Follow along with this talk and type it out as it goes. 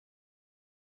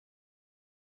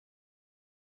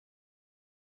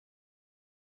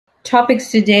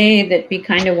topics today that we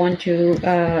kind of want to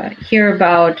hear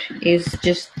about is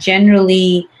just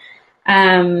generally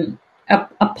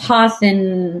a path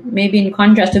in, maybe in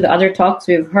contrast to the other talks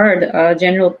we've heard,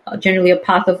 generally a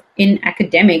path in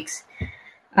academics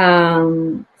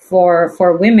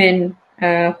for women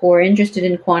who are interested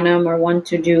in quantum or want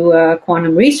to do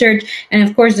quantum research. And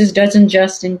of course, this doesn't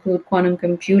just include quantum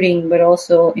computing, but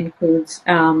also includes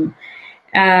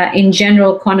in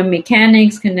general quantum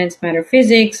mechanics, condensed matter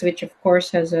physics, which of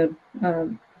course has a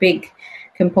big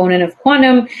component of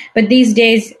quantum. But these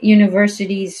days,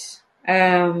 universities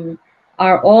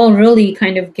are all really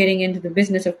kind of getting into the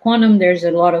business of quantum. There's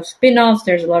a lot of spin-offs,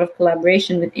 there's a lot of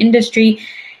collaboration with industry.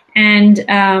 And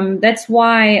that's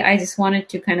why I just wanted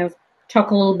to kind of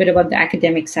talk a little bit about the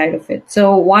academic side of it.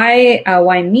 So why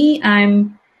me?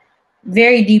 I'm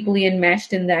very deeply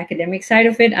enmeshed in the academic side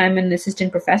of it. I'm an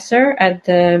assistant professor at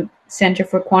the Center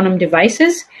for Quantum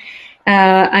Devices.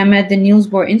 I'm at the Niels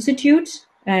Bohr Institute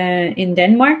in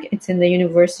Denmark. It's in the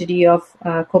University of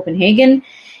Copenhagen.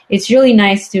 It's really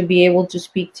nice to be able to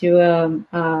speak to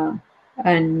a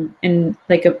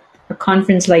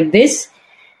conference like this.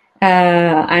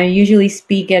 I usually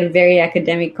speak at very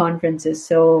academic conferences,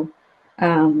 so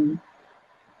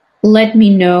let me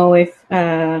know if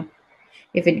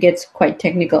it gets quite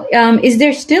technical. Is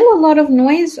there still a lot of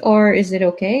noise, or is it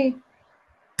okay?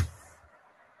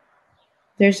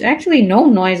 There's actually no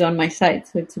noise on my side,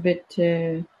 so it's a bit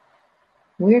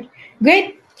weird.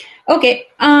 Great. Okay.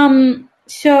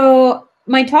 So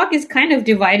my talk is kind of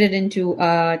divided into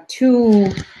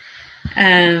two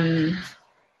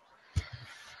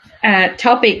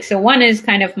topics. So one is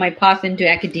kind of my path into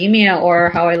academia, or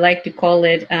how I like to call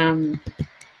it,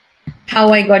 how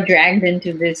I got dragged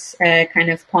into this kind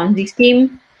of Ponzi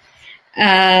scheme.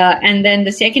 And then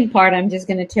the second part, I'm just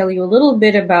going to tell you a little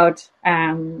bit about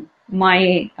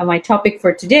my topic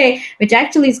for today, which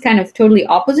actually is kind of totally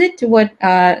opposite to what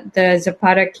the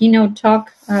Zapata keynote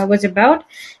talk was about.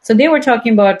 So they were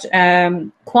talking about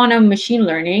quantum machine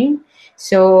learning.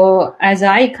 So as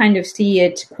I kind of see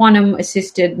it, quantum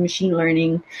assisted machine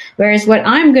learning, whereas what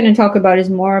I'm going to talk about is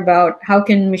more about how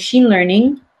can machine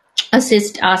learning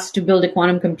assist us to build a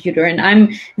quantum computer. And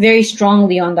I'm very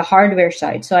strongly on the hardware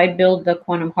side. So I build the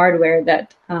quantum hardware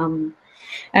that,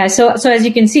 so as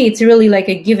you can see, it's really like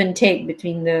a give and take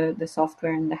between the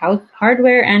software and the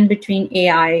hardware, and between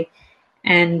AI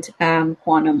and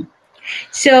quantum.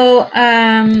 So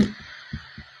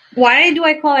why do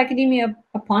I call academia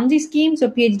a Ponzi scheme? So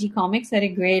PhD Comics had a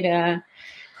great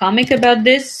comic about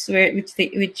this, which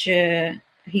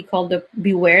he called the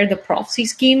Beware the Prophecy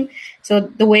Scheme. So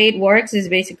the way it works is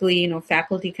basically,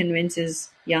 faculty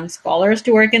convinces young scholars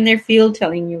to work in their field,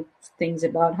 telling you things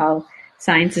about how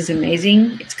science is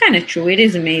amazing. It's kind of true. It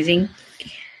is amazing.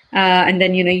 And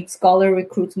then, each scholar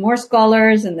recruits more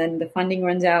scholars, and then the funding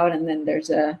runs out, and then there's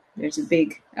a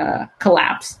big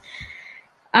collapse.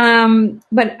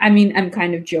 But I mean, I'm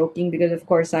kind of joking because, of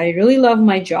course, I really love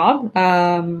my job.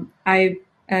 I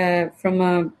from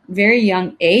a very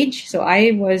young age. So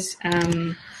I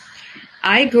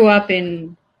grew up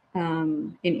in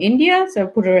India. So I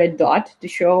put a red dot to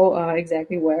show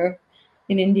exactly where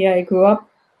in India I grew up.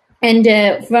 And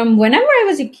from whenever I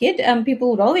was a kid, people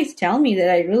would always tell me that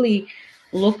I really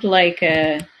looked like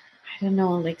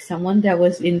like someone that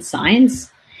was in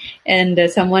science, and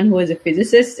someone who was a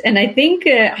physicist. And I think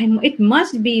it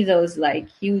must be those like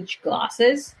huge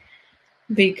glasses,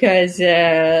 because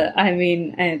I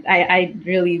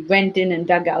really went in and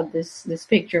dug out this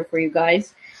picture for you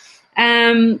guys.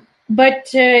 But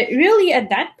really at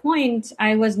that point,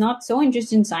 I was not so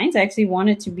interested in science. I actually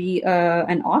wanted to be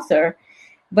an author.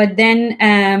 But then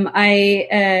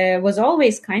I was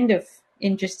always kind of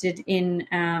interested in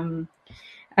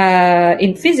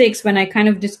physics when I kind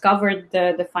of discovered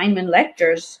the Feynman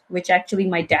lectures, which actually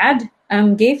my dad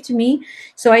gave to me.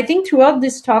 So I think throughout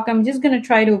this talk, I'm just going to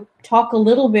try to talk a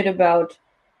little bit about,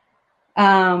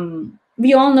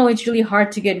 we all know it's really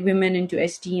hard to get women into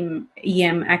STEM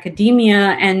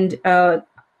academia. And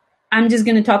I'm just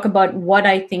going to talk about what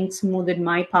I think smoothed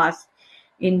my path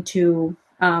into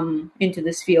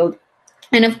this field.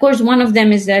 And of course, one of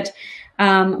them is that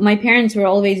my parents were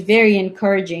always very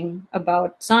encouraging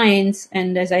about science,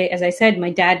 and as I said,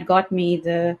 my dad got me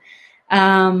the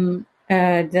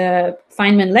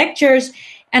Feynman lectures,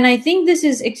 and I think this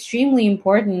is extremely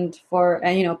important for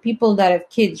people that have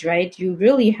kids, right? You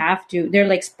really have to; they're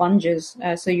like sponges,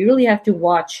 so you really have to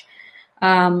watch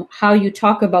how you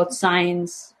talk about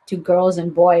science to girls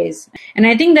and boys, and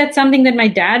I think that's something that my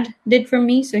dad did for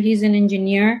me. So he's an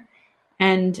engineer,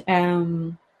 and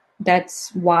that's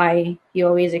why he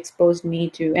always exposed me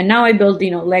to. And now I build,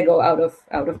 Lego out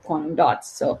of quantum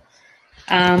dots. So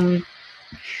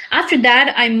after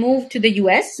that, I moved to the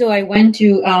U.S. So I went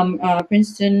to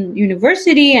Princeton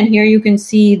University, and here you can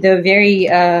see the very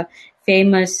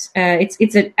famous.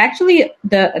 Actually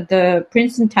the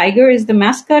Princeton Tiger is the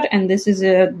mascot, and this is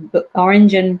a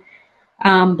orange and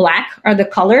black are the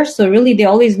colors. So really, they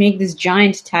always make this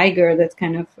giant tiger that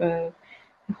kind of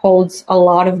holds a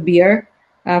lot of beer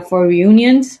for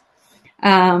reunions.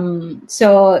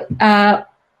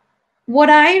 What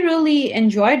I really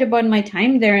enjoyed about my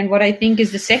time there, and what I think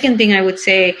is the second thing I would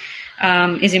say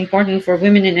is important for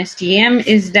women in STEM,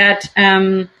 is that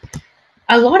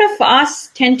a lot of us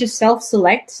tend to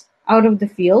self-select out of the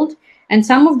field. And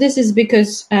some of this is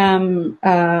because you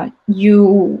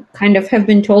kind of have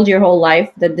been told your whole life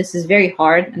that this is very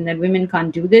hard and that women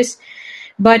can't do this.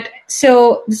 But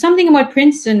so something about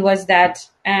Princeton was that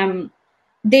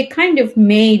they kind of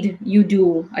made you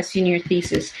do a senior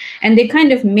thesis, and they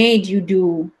kind of made you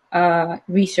do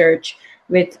research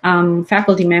with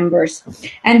faculty members.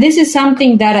 And this is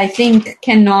something that I think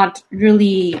cannot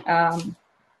really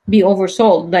be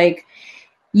oversold. Like,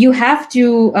 you have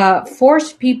to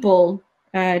force people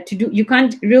to do, you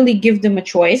can't really give them a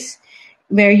choice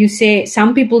where you say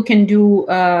some people can do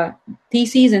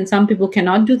theses and some people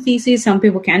cannot do theses, some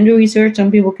people can do research, some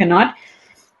people cannot.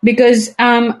 Because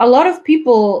a lot of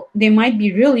people, they might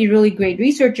be really, really great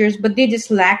researchers, but they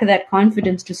just lack that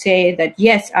confidence to say that,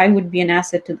 yes, I would be an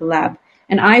asset to the lab.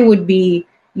 And I would be,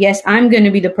 yes, I'm going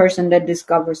to be the person that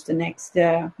discovers the next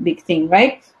big thing,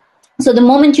 right? So the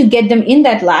moment you get them in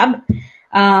that lab,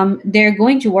 they're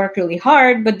going to work really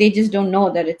hard, but they just don't know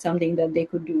that it's something that they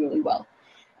could do really well.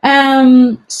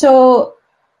 So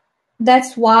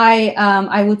that's why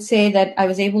I would say that I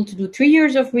was able to do 3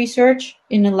 years of research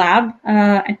in a lab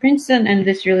at Princeton, and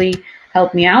this really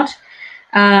helped me out.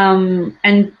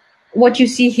 And what you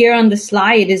see here on the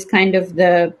slide is kind of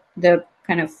the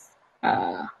kind of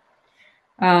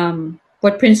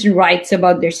what Princeton writes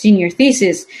about their senior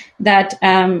thesis, that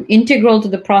integral to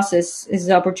the process is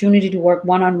the opportunity to work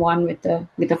one-on-one with a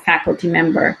faculty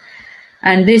member.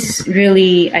 And this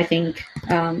really, I think,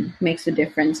 makes a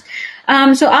difference.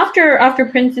 So after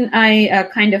Princeton, I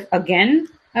kind of again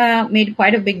made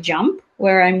quite a big jump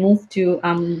where I moved to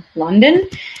London.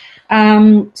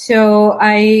 So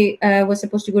I was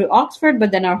supposed to go to Oxford,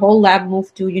 but then our whole lab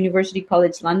moved to University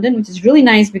College London, which is really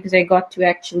nice because I got to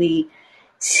actually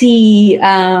see,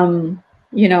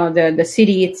 the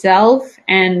city itself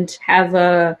and have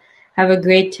a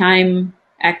great time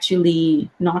actually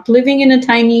not living in a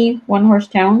tiny one-horse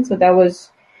town. So that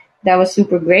was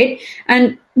super great.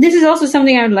 And this is also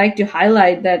something I would like to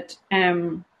highlight, that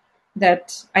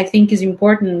that I think is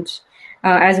important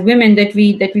as women, that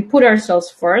we put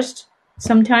ourselves first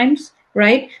sometimes,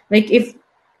 right? Like if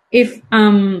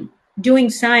doing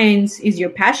science is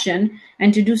your passion,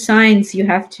 and to do science you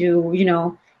have to, in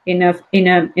your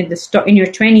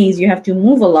 20s you have to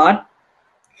move a lot,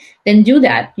 then do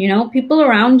that. People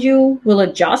around you will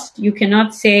adjust. You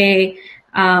cannot say,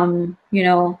 what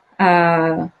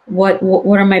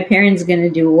are my parents going to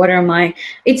do?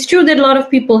 It's true that a lot of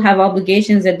people have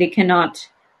obligations that they cannot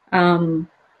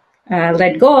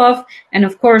let go of. And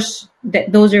of course,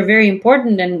 those are very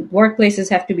important, and workplaces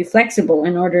have to be flexible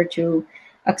in order to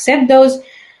accept those.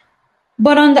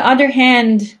 But on the other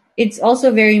hand, it's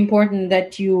also very important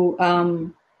that you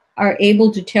are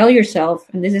able to tell yourself,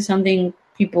 and this is something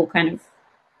people kind of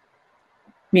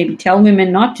maybe tell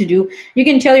women not to do. You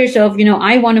can tell yourself,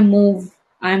 I want to move,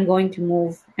 I'm going to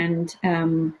move, and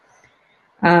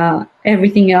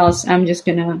everything else, I'm just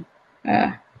going to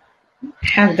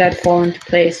have that fall into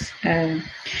place. And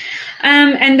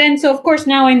then, so of course,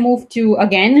 now I moved to,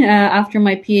 again, after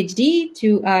my PhD,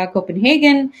 to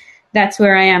Copenhagen. That's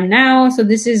where I am now. So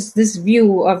this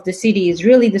view of the city is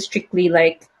really the strictly,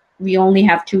 like, we only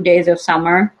have 2 days of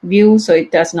summer view, so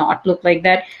it does not look like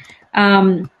that.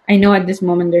 I know at this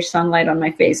moment there's sunlight on my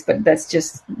face, but that's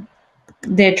just,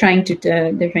 they're trying to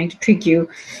trick you.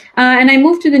 And I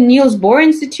moved to the Niels Bohr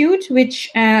Institute,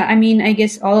 which I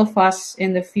guess all of us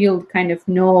in the field kind of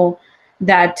know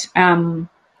that the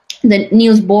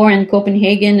Niels Bohr in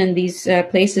Copenhagen and these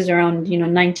places around the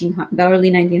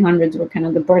early 1900s were kind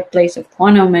of the birthplace of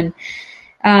quantum. And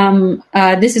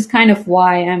this is kind of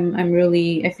why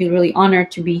I feel really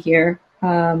honored to be here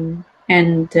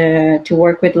and to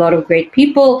work with a lot of great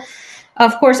people.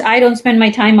 Of course, I don't spend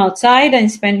my time outside. I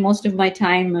spend most of my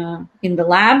time in the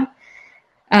lab,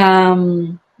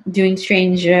 doing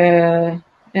strange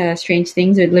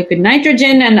things with liquid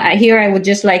nitrogen. And here I would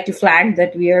just like to flag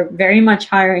that we are very much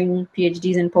hiring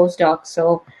PhDs and postdocs.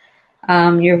 So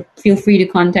You feel free to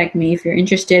contact me if you're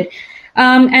interested.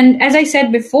 And as I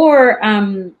said before,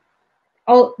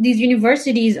 all these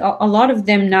universities, a lot of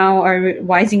them now are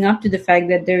wising up to the fact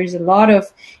that there is a lot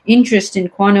of interest in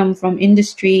quantum from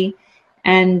industry.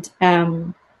 And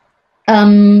I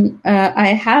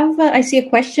see a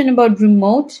question about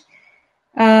remote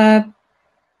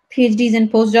PhDs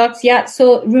and postdocs. Yeah,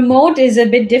 so remote is a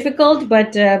bit difficult,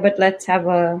 but let's have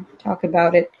a talk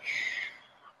about it.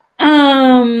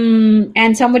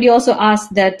 And somebody also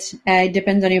asked that it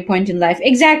depends on your point in life.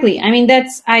 Exactly. I mean,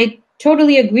 I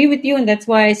totally agree with you. And that's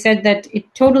why I said that it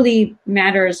totally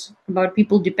matters about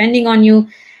people depending on you.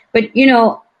 But, you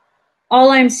know, all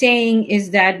I'm saying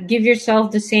is that give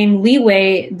yourself the same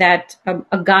leeway that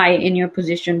a guy in your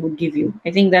position would give you.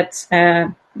 I think that's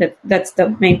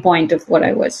the main point of what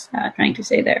I was trying to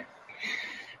say there.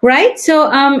 Right. So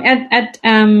at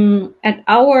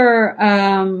our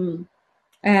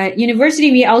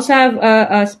university, we also have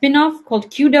a spin-off called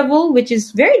QDevil, which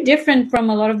is very different from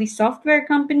a lot of these software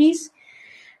companies.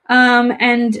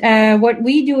 And what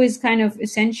we do is kind of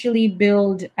essentially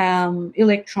build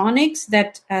electronics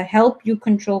that help you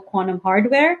control quantum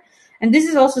hardware. And this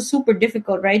is also super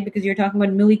difficult, right? Because you're talking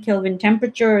about millikelvin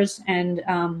temperatures and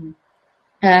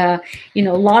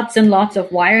lots and lots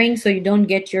of wiring, so you don't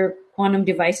get your quantum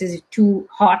devices too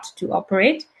hot to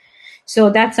operate. So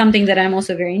that's something that I'm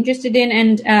also very interested in.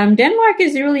 And Denmark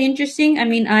is really interesting. I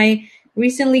mean, I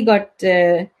recently got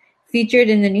featured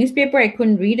in the newspaper. I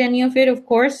couldn't read any of it, of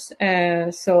course.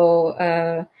 That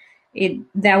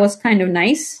was kind of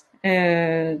nice.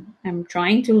 I'm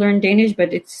trying to learn Danish,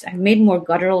 but I've made more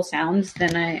guttural sounds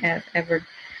than I have ever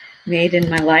made in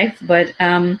my life. But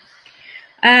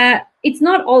it's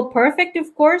not all perfect,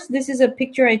 of course. This is a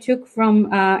picture I took from,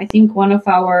 I think, one of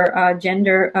our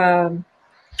gender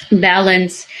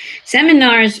balance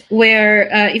seminars, where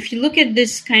if you look at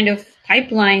this kind of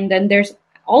pipeline, then there's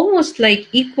almost like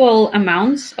equal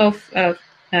amounts of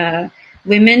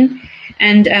women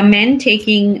and men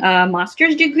taking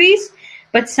master's degrees.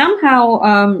 But somehow,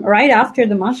 right after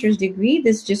the master's degree,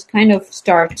 this just kind of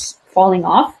starts falling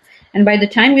off. And by the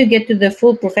time you get to the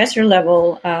full professor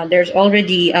level, there's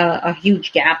already a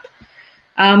huge gap.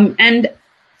 And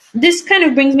this kind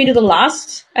of brings me to the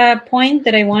last point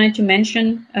that I wanted to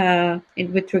mention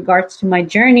with regards to my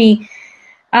journey,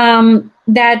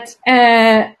 that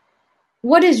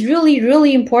what is really,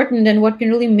 really important and what can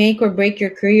really make or break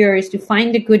your career is to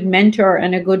find a good mentor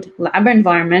and a good lab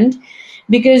environment,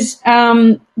 because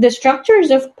the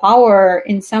structures of power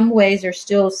in some ways are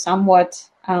still somewhat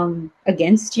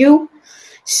against you.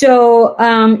 So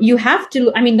you have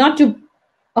to, I mean,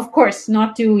 of course,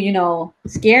 not to,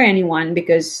 scare anyone,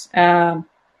 because,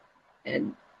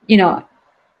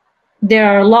 there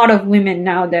are a lot of women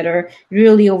now that are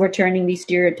really overturning these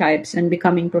stereotypes and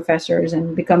becoming professors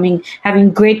and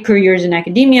having great careers in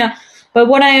academia. But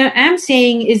what I am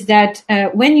saying is that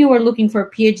when you are looking for a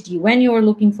PhD, when you are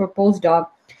looking for a postdoc,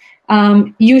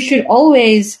 you should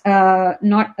always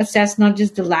not assess not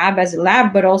just the lab as a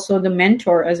lab, but also the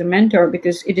mentor as a mentor,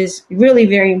 because it is really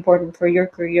very important for your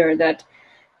career that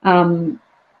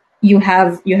you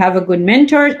have a good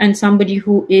mentor and somebody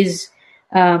who is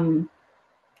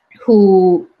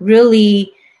who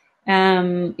really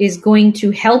is going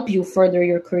to help you further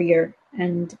your career.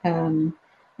 And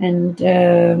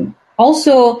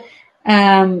also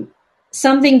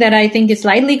something that I think is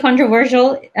slightly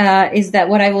controversial is that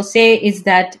what I will say is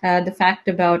that the fact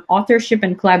about authorship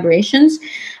and collaborations,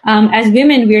 as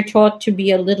women, we're taught to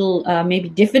be a little maybe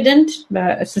diffident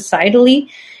societally.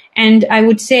 And I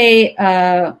would say,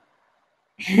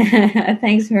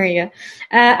 thanks, Maria.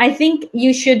 I think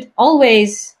you should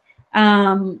always,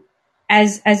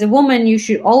 as a woman, you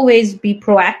should always be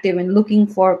proactive in looking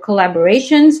for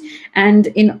collaborations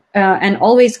and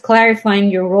always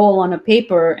clarifying your role on a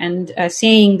paper and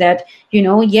saying that,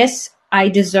 yes, I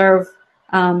deserve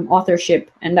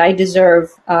authorship and I deserve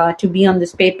to be on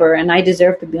this paper and I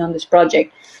deserve to be on this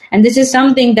project. And this is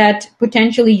something that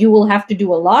potentially you will have to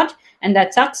do a lot, and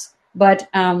that sucks. But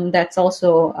that's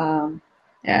also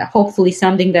hopefully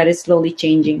something that is slowly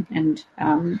changing. And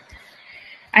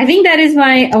I think that is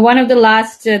my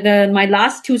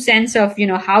last 2 cents of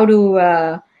how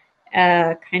to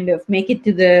kind of make it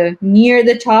to near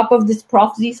the top of this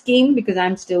prophecy scheme, because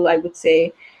I'm still, I would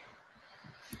say,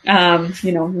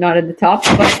 not at the top.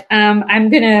 But I'm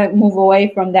gonna move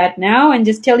away from that now and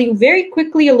just tell you very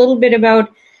quickly a little bit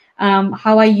about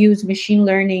how I use machine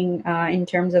learning in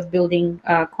terms of building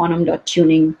quantum dot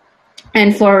tuning.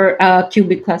 and for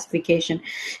qubit classification.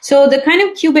 So the kind of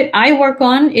qubit I work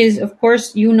on is, of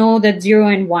course, you know that 0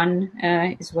 and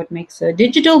 1 is what makes a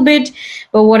digital bit.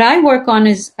 But what I work on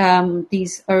is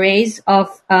these arrays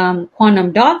of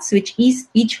quantum dots, which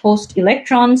each host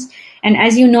electrons. And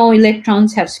as you know,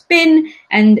 electrons have spin,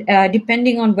 and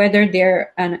depending on whether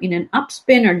they're in an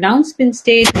upspin or downspin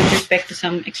state with respect to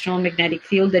some external magnetic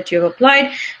field that you've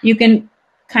applied, you can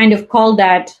kind of call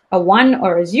that a 1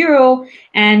 or a 0,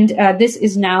 and this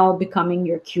is now becoming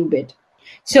your qubit.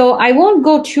 So I won't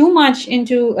go too much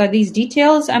into these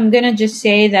details. I'm going to just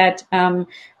say that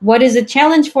what is a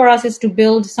challenge for us is to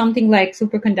build something like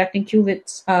superconducting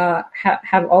qubits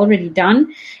have already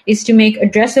done, is to make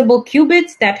addressable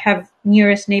qubits that have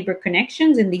nearest neighbor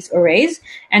connections in these arrays,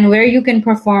 and where you can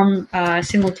perform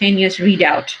simultaneous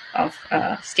readout of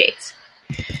states.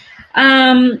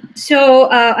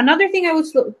 Another thing I would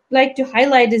like to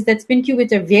highlight is that spin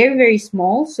qubits are very, very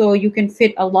small, so you can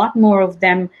fit a lot more of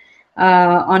them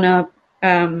on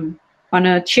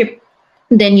a chip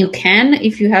than you can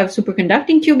if you have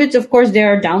superconducting qubits. Of course,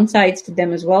 there are downsides to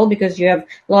them as well, because you have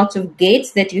lots of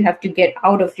gates that you have to get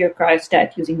out of your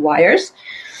cryostat using wires.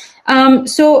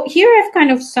 So here I've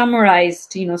kind of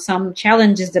summarized, some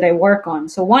challenges that I work on.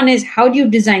 So one is, how do you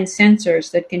design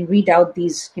sensors that can read out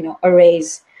these,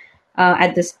 arrays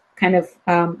at this kind of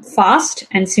fast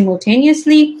and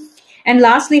simultaneously? And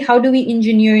lastly, how do we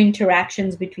engineer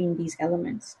interactions between these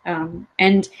elements?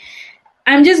 And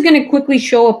I'm just going to quickly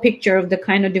show a picture of the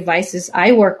kind of devices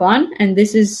I work on. And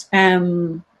this is,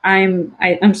 I'm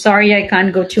sorry I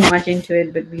can't go too much into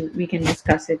it, but we can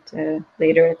discuss it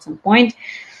later at some point.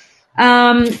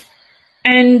 This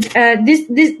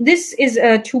is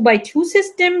a 2x2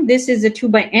 system. This is a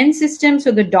 2x(n) system.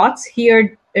 So the dots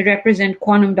here represent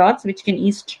quantum dots, which can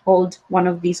each hold one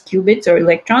of these qubits or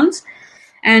electrons.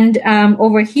 And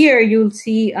over here, you'll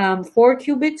see 4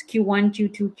 qubits, Q1,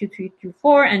 Q2, Q3,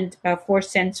 Q4, and 4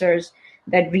 sensors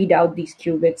that read out these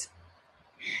qubits.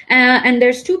 And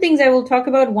there's 2 things I will talk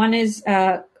about. One is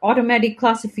automatic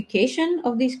classification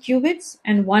of these qubits,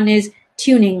 and one is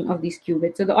tuning of these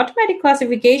qubits. So the automatic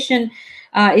classification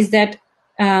is that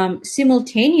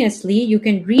simultaneously you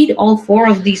can read all 4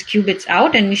 of these qubits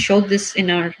out, and we showed this in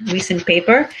our recent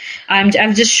paper.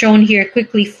 I've just shown here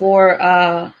quickly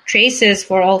 4 traces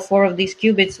for all 4 of these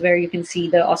qubits, where you can see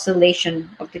the oscillation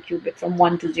of the qubit from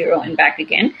 1 to 0 and back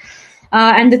again.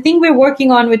 And the thing we're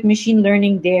working on with machine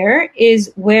learning there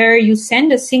is where you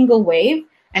send a single wave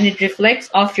and it reflects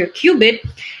off your qubit,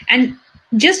 and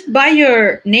just by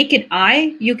your naked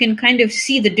eye, you can kind of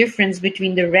see the difference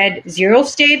between the red 0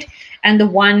 state and the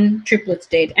 1 triplet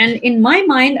state. And in my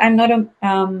mind, I'm not a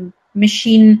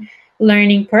machine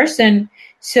learning person.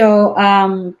 So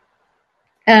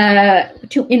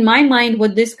in my mind,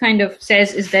 what this kind of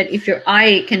says is that if your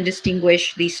eye can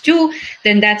distinguish these 2,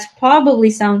 then that's probably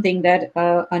something that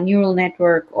a neural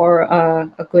network or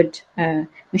a good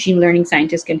machine learning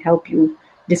scientist can help you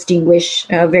distinguish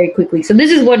very quickly. So this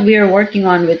is what we are working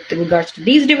on with regards to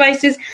these devices.